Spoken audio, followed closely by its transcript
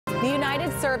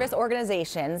United Service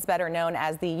Organizations, better known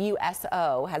as the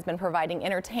USO, has been providing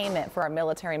entertainment for our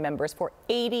military members for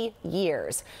 80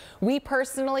 years. We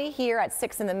personally here at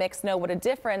 6 in the Mix know what a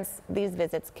difference these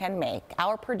visits can make.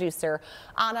 Our producer,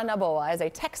 Ana Naboa, is a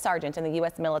tech sergeant in the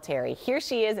U.S. military. Here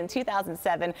she is in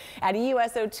 2007 at a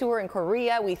USO tour in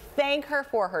Korea. We thank her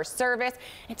for her service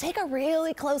and take a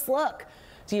really close look.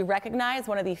 Do you recognize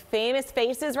one of the famous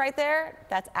faces right there?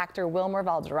 That's actor Wilmer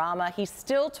Valderrama. He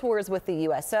still tours with the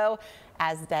USO,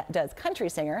 as does country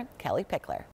singer Kellie Pickler.